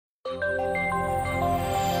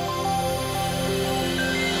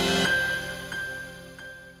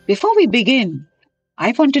Before we begin,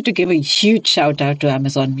 I wanted to give a huge shout out to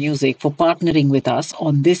Amazon Music for partnering with us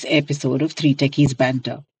on this episode of Three Techies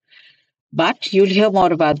Banter. But you'll hear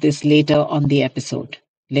more about this later on the episode.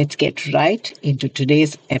 Let's get right into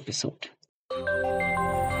today's episode.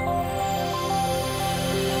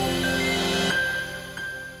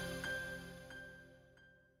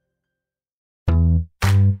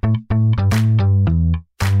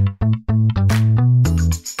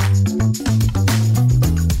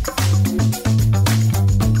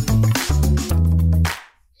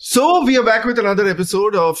 So we are back with another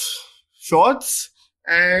episode of Shorts,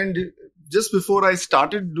 and just before I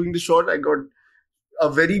started doing the short, I got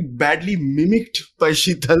very badly mimicked by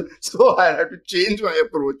Sheetal, so I had to change my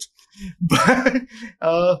approach. But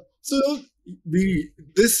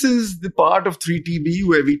this is the part of 3TB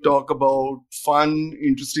where we talk about fun,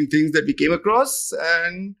 interesting things that we came across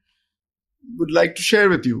and would like to share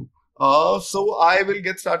with you. So I will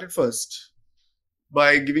get started first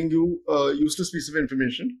by giving you a useless piece of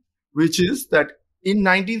information, which is that in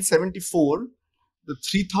 1974, the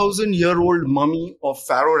 3,000-year-old mummy of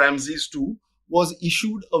Pharaoh Ramses II was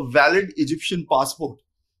issued a valid Egyptian passport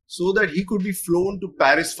so that he could be flown to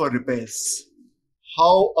Paris for repairs.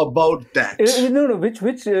 How about that? No.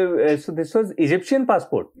 So this was Egyptian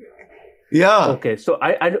passport. Yeah. Okay. So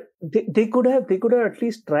they could have at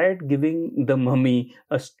least tried giving the mummy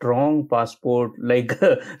a strong passport like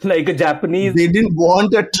a Japanese. They didn't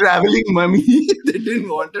want a traveling mummy.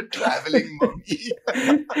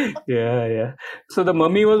 Yeah. So the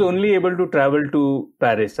mummy was only able to travel to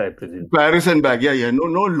Paris, I presume. Paris and back. Yeah. No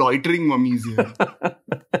loitering mummies here.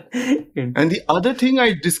 And the other thing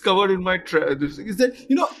I discovered in my this is that,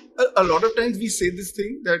 a lot of times we say this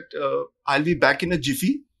thing that I'll be back in a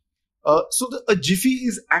jiffy. So a jiffy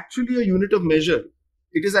is actually a unit of measure.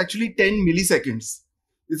 It is actually 10 milliseconds.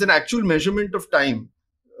 It's an actual measurement of time.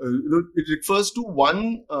 It refers to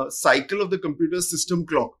one cycle of the computer system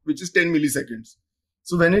clock, which is 10 milliseconds.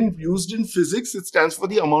 So when used in physics, it stands for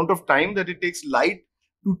the amount of time that it takes light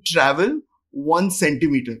to travel 1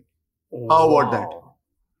 centimeter. Wow. How about that?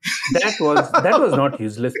 That was not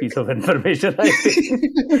useless piece of information, I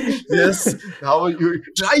think. Yes. How you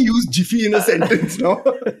try use jiffy in a sentence now?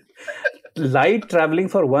 Light traveling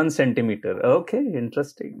for 1 centimeter. Okay,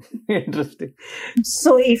 interesting.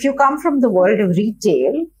 So if you come from the world of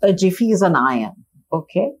retail, a jiffy is an iron.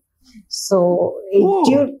 Okay. So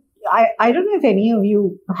I don't know if any of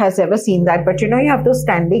you has ever seen that, but you have those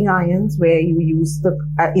standing irons where you use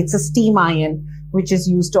it's a steam iron, which is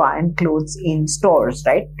used to iron clothes in stores,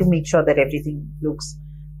 right? To make sure that everything looks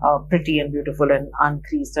pretty and beautiful and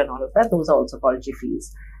uncreased and all of that. Those are also called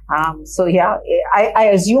jiffies. So yeah, I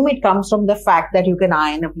assume it comes from the fact that you can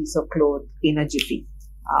iron a piece of cloth in a jiffy.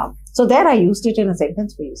 So there I used it in a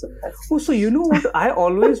sentence for you. Oh, so you know what? I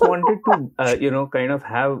always wanted to, kind of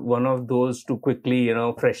have one of those to quickly,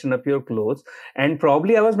 freshen up your clothes. And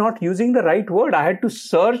probably I was not using the right word. I had to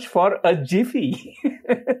search for a jiffy.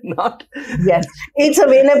 Yes, it's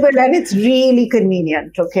available and it's really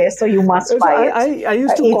convenient. Okay, so you must buy it. I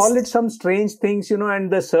used to call it some strange things, and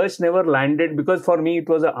the search never landed because for me it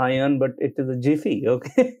was an iron, but it is a jiffy.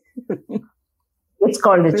 Okay. It's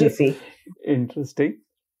called a jiffy. Interesting.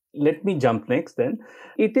 Let me jump next then.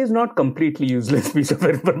 It is not completely useless piece of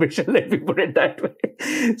information, let me put it that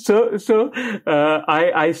way. So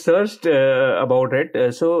I searched about it.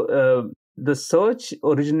 The search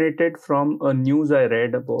originated from a news I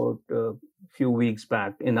read about a few weeks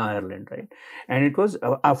back in Ireland, right? And it was,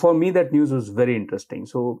 for me, that news was very interesting.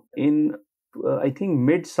 So in, I think,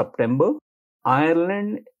 mid-September,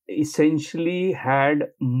 Ireland essentially had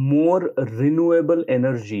more renewable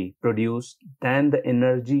energy produced than the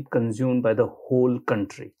energy consumed by the whole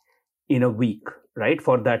country in a week, right?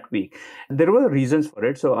 For that week. There were reasons for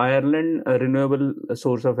it. So Ireland, a renewable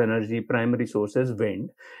source of energy, primary source is wind.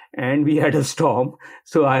 And we had a storm.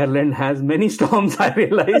 So Ireland has many storms, I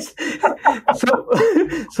realized.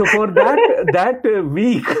 So for that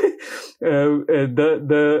week,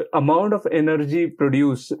 the amount of energy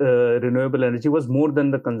produced, renewable energy, was more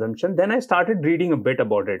than the consumption. Then I started reading a bit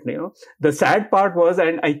about it. The sad part was,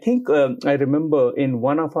 and I think I remember in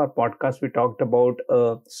one of our podcasts we talked about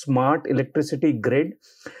a smart electricity grid.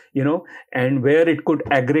 and where it could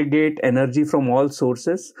aggregate energy from all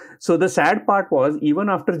sources. So the sad part was, even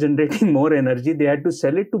after generating more energy, they had to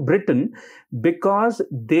sell it to Britain because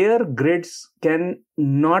their grids can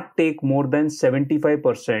not take more than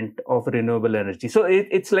 75% of renewable energy. So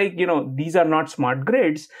it's like, these are not smart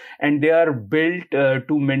grids, and they are built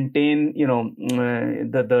to maintain,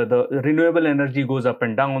 the renewable energy goes up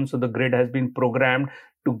and down. So the grid has been programmed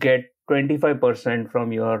to get 25%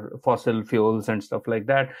 from your fossil fuels and stuff like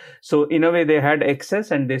that. So in a way, they had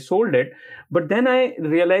excess and they sold it. But then I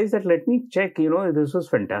realized that, let me check, this was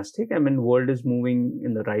fantastic. I mean, world is moving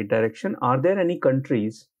in the right direction. Are there any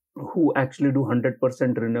countries who actually do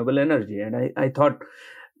 100% renewable energy? And I thought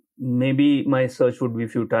maybe my search would be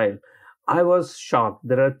futile. I was shocked.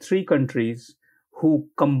 There are 3 countries who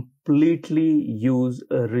completely use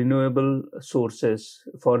renewable sources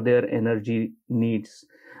for their energy needs.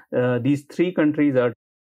 These 3 countries are,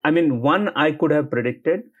 one I could have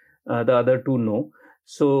predicted, the other 2 no.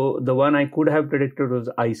 So the one I could have predicted was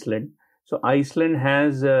Iceland. So Iceland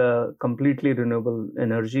has completely renewable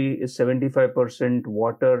energy, is 75%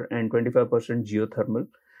 water and 25% geothermal.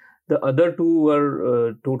 The other 2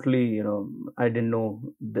 were totally, I didn't know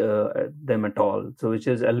them at all. So which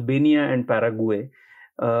is Albania and Paraguay.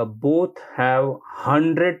 Both have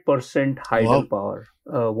 100% hydro power,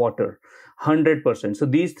 water, 100%. So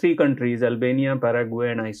these 3 countries, Albania, Paraguay,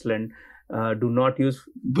 and Iceland, do not use.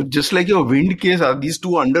 But just like your wind case, are these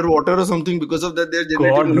 2 underwater or something? Because of that, they're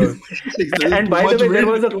generating only. And by the way, there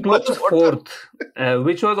was a close 4th,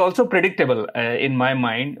 which was also predictable in my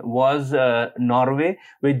mind, was Norway,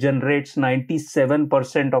 which generates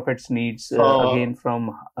 97% of its needs again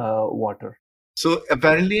from water. So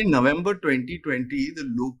apparently in November 2020, the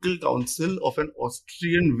local council of an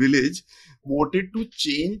Austrian village voted to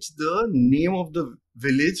change the name of the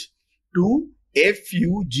village to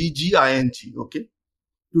Fugging, okay,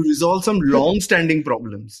 to resolve some long-standing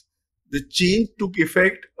problems. The change took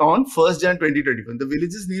effect on 1st Jan 2021. The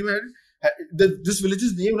village's name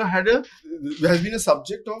has been a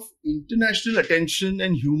subject of international attention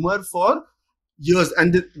and humor for years,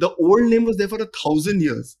 and the old name was there for 1,000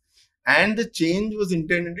 years. And the change was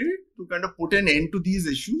intended to kind of put an end to these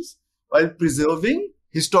issues while preserving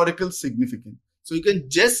historical significance. So you can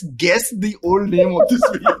just guess the old name of this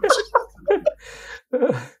village.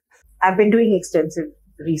 I've been doing extensive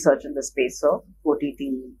research in the space, so OTT,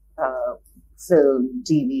 film,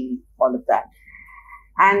 TV, all of that.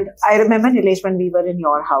 And I remember, Nilesh, when we were in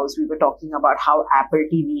your house, we were talking about how Apple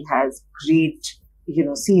TV has great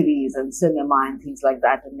series and cinema and things like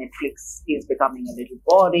that, and Netflix is becoming a little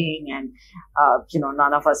boring, and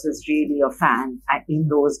none of us was really a fan in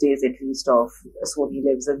those days, at least, of Sony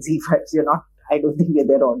Lives and Z5. I don't think we're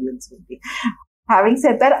their audience would be. Having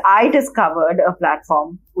said that, I discovered a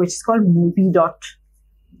platform which is called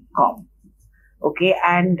movie.com. Okay,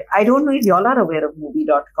 and I don't know if y'all are aware of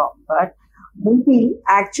movie.com, but Movie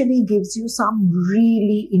actually gives you some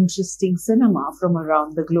really interesting cinema from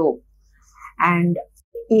around the globe. And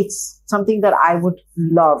it's something that I would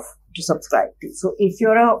love to subscribe to. So if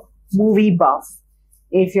you're a movie buff,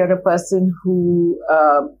 if you're a person who,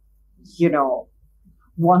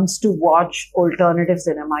 wants to watch alternative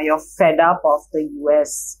cinema, you're fed up of the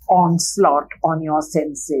US onslaught on your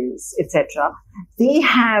senses, etc. They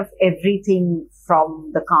have everything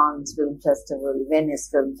from the Cannes Film Festival, Venice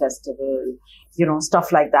Film Festival,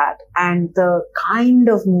 stuff like that. And the kind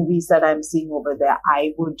of movies that I'm seeing over there,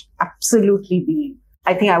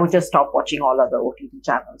 I think I would just stop watching all other OTT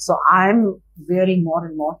channels. So I'm veering more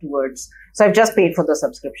and more towards, so I've just paid for the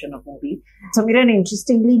subscription of Movie. So Miran,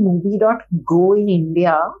 interestingly, Movie.go in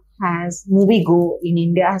India has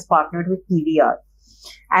partnered with PVR.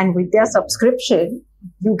 And with their subscription,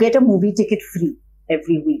 you get a movie ticket free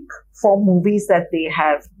every week for movies that they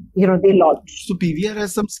have, they launch. So PVR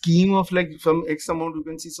has some scheme of like from X amount, you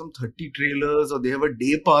can see some 30 trailers, or they have a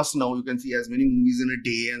day pass now. You can see as many movies in a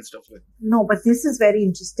day and stuff like that. No, but this is very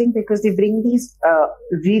interesting because they bring these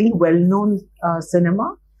really well-known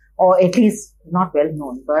cinema, or at least not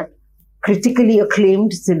well-known, but critically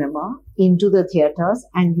acclaimed cinema into the theaters,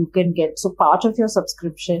 and you can get, so part of your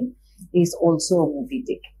subscription is also a movie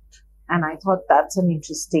ticket. And I thought that's an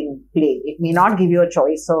interesting play. It may not give you a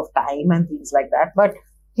choice of time and things like that, but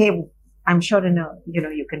hey, I'm sure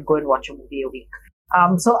you can go and watch a movie a week.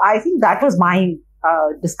 So I think that was my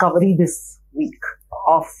discovery this week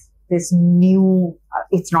of this new,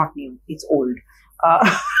 it's not new, it's old,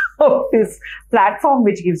 of this platform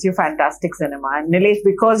which gives you fantastic cinema. And Nilesh,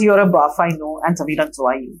 because you're a buff, I know, and Sameer, so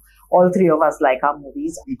are you. All three of us like our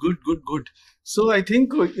movies. Good. So I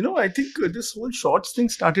think, this whole shorts thing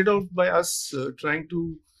started out by us trying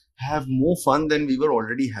to have more fun than we were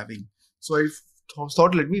already having. So I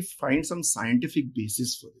thought, let me find some scientific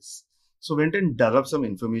basis for this. So went and dug up some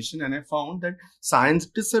information, and I found that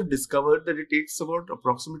scientists have discovered that it takes about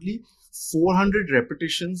approximately 400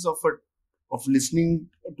 repetitions of listening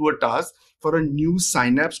to a task for a new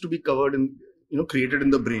synapse to be covered and created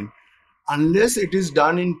in the brain, unless it is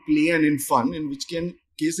done in play and in fun, in which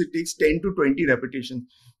case it takes 10 to 20 repetitions,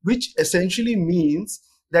 which essentially means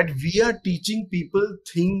that we are teaching people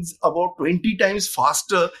things about 20 times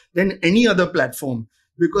faster than any other platform,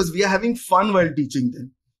 because we are having fun while teaching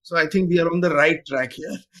them. So I think we are on the right track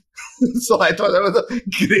here. So I thought that was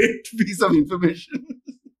a great piece of information.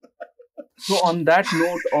 So on that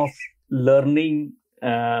note of learning,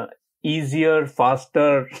 easier,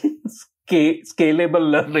 faster, scalable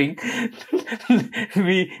learning,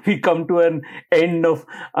 we come to an end of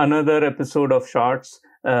another episode of Shorts.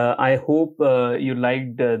 I hope you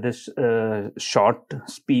liked this short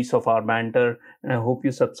piece of our banter. I hope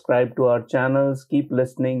you subscribe to our channels, keep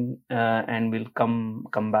listening, and we'll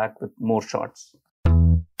come back with more shorts.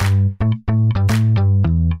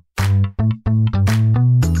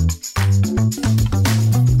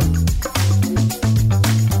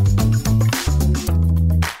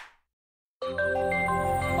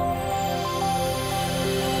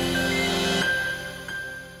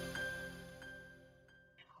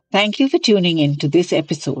 Thank you for tuning in to this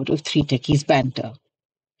episode of Three Techies Banter.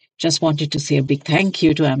 Just wanted to say a big thank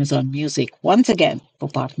you to Amazon Music once again for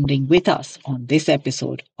partnering with us on this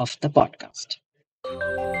episode of the podcast.